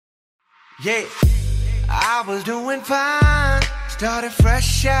Yeah, I was doing fine. Started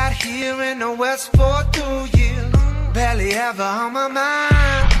fresh out here in the West for 2 years. Barely ever on my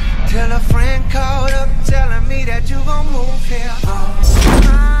mind. Till a friend called up telling me that you gon' move here.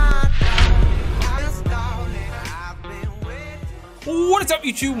 What is up,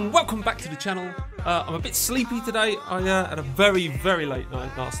 YouTube, and welcome back to the channel. I'm a bit sleepy today. I had a very late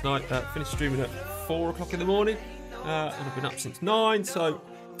night last night. Finished streaming at 4 o'clock in the morning, and I've been up since 9, so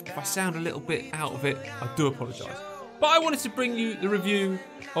if I sound a little bit out of it, I do apologise. But I wanted to bring you the review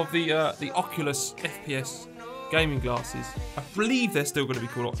of the Oculus FPS gaming glasses. I believe they're still going to be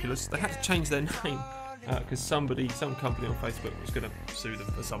called Oculus. They had to change their name because some company on Facebook was going to sue them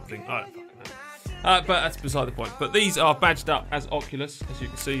for something. I don't fucking know. But that's beside the point. But these are badged up as Oculus, as you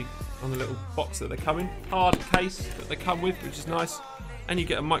can see on the little box that they come in. Hard case that they come with, which is nice. And you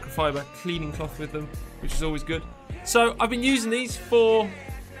get a microfiber cleaning cloth with them, which is always good. So I've been using these for,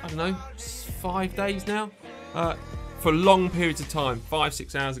 I don't know, 5 days now. For long periods of time,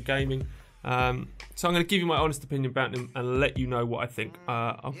 5-6 hours of gaming. So I'm going to give you my honest opinion about them and let you know what I think.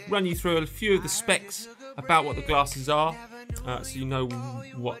 I'll run you through a few of the specs about what the glasses are, so you know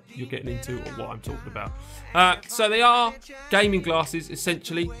what you're getting into or what I'm talking about. So they are gaming glasses,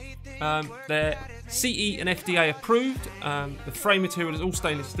 essentially. They're CE and FDA approved. The frame material is all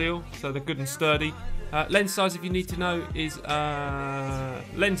stainless steel, so they're good and sturdy. Lens size, if you need to know, is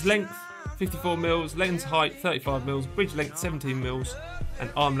lens length 54 mils, lens height 35 mils, bridge length 17 mils,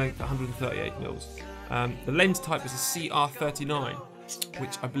 and arm length 138 mils. The lens type is a CR39,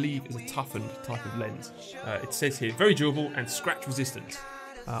 which I believe is a toughened type of lens. It says here, very durable and scratch resistant.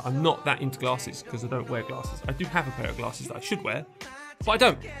 I'm not that into glasses because I don't wear glasses. I do have a pair of glasses that I should wear, but I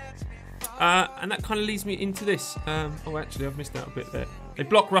don't. And that kind of leads me into this. Oh, actually, I've missed out a bit there. They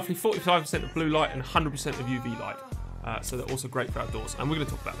block roughly 45% of blue light and 100% of UV light. So they're also great for outdoors, and we're going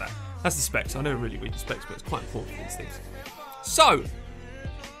to talk about that. That's the specs. I never really read the specs, but it's quite important for these things. So,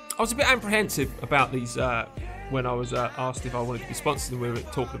 I was a bit apprehensive about these when I was asked if I wanted to be sponsored and we were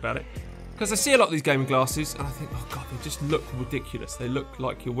talking about it. Because I see a lot of these gaming glasses, and I think, oh god, they just look ridiculous. They look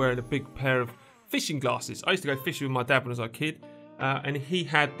like you're wearing a big pair of fishing glasses. I used to go fishing with my dad when I was a kid, and he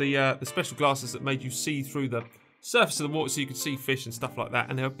had the special glasses that made you see through the surface of the water so you could see fish and stuff like that.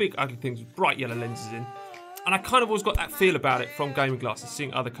 And they were big, ugly things with bright yellow lenses in. And I kind of always got that feel about it from gaming glasses,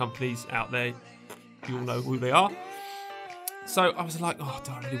 seeing other companies out there. You all know who they are. So I was like, oh,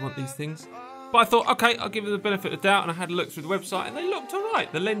 do I really want these things? But I thought, okay, I'll give them the benefit of the doubt, and I had a look through the website, and they looked all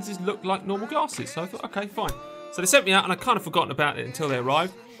right. The lenses looked like normal glasses, so I thought, okay, fine. So they sent me out, and I kind of forgotten about it until they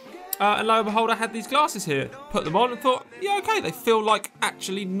arrived. And lo and behold, I had these glasses here. Put them on and thought, yeah, okay, they feel like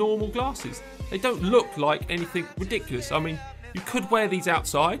actually normal glasses. They don't look like anything ridiculous. I mean, you could wear these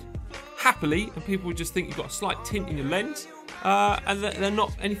outside happily, and people would just think you've got a slight tint in your lens, and they're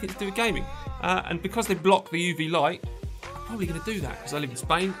not anything to do with gaming. And because they block the UV light, I'm probably going to do that because I live in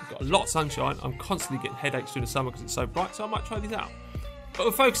Spain, I've got a lot of sunshine, I'm constantly getting headaches through the summer because it's so bright, so I might try these out. But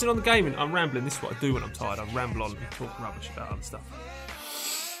we're focusing on the gaming. I'm rambling. This is what I do when I'm tired. I ramble on and talk rubbish about other stuff.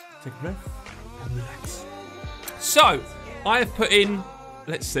 Take a breath and relax. So, I have put in,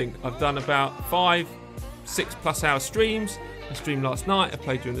 let's think, I've done about 5-6+ hour streams. I streamed last night, I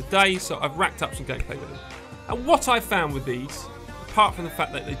played during the day, so I've racked up some gameplay with them. And what I found with these, apart from the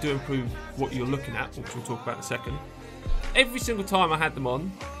fact that they do improve what you're looking at, which we'll talk about in a second, every single time I had them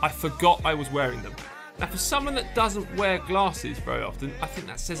on, I forgot I was wearing them. Now, for someone that doesn't wear glasses very often, I think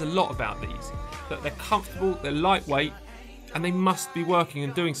that says a lot about these. That they're comfortable, they're lightweight, and they must be working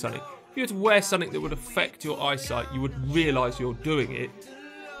and doing something. If you were to wear something that would affect your eyesight, you would realise you're doing it.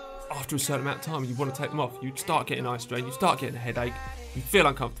 After a certain amount of time, you want to take them off. You'd start getting eye strain, you start getting a headache, you feel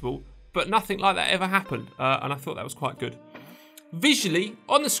uncomfortable, but nothing like that ever happened, and I thought that was quite good. Visually,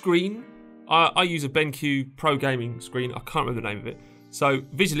 on the screen, I use a BenQ Pro Gaming screen. I can't remember the name of it. So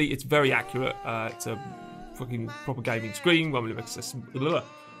visually, it's very accurate. It's a fucking proper gaming screen, 1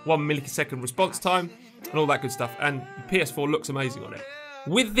 millisecond response time, and all that good stuff. And the PS4 looks amazing on it.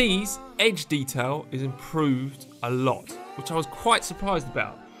 With these, edge detail is improved a lot, which I was quite surprised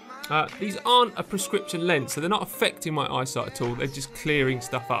about. These aren't a prescription lens, so they're not affecting my eyesight at all. They're just clearing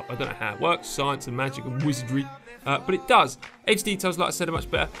stuff up. I don't know how it works, science and magic and wizardry, but it does. Edge details, like I said, are much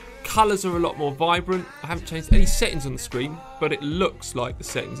better. Colours are a lot more vibrant. I haven't changed any settings on the screen, but it looks like the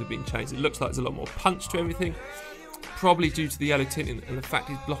settings have been changed. It looks like there's a lot more punch to everything, probably due to the yellow tinting and the fact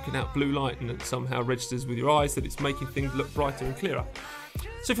it's blocking out blue light, and it somehow registers with your eyes that it's making things look brighter and clearer.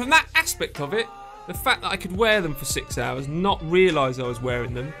 So from that aspect of it, the fact that I could wear them for 6 hours, not realise I was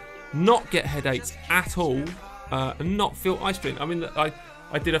wearing them, not get headaches at all, and not feel eye strain. I mean,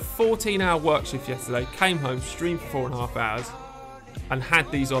 I did a 14-hour work shift yesterday, came home, streamed for 4.5 hours, and had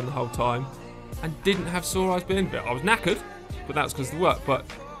these on the whole time and didn't have sore eyes by the end of it. I was knackered, but that's because of the work. But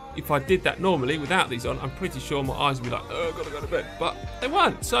if I did that normally without these on, I'm pretty sure my eyes would be like, oh, I've got to go to bed. But they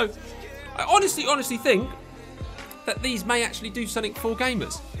weren't. So I honestly think that these may actually do something for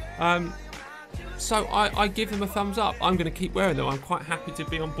gamers. So I give them a thumbs up. I'm going to keep wearing them. I'm quite happy to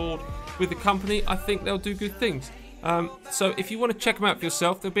be on board with the company. I think they'll do good things. So if you want to check them out for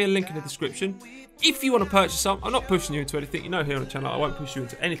yourself, there'll be a link in the description. If you want to purchase some, I'm not pushing you into anything. You know, here on the channel, I won't push you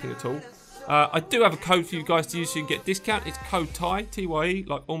into anything at all. I do have a code for you guys to use so you can get discount. It's code TYE, T-Y-E,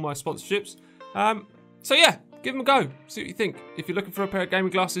 like all my sponsorships. So yeah, give them a go. See what you think. If you're looking for a pair of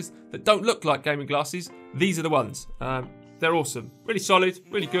gaming glasses that don't look like gaming glasses, these are the ones. They're awesome. Really solid,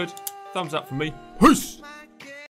 really good. Thumbs up from me. Peace!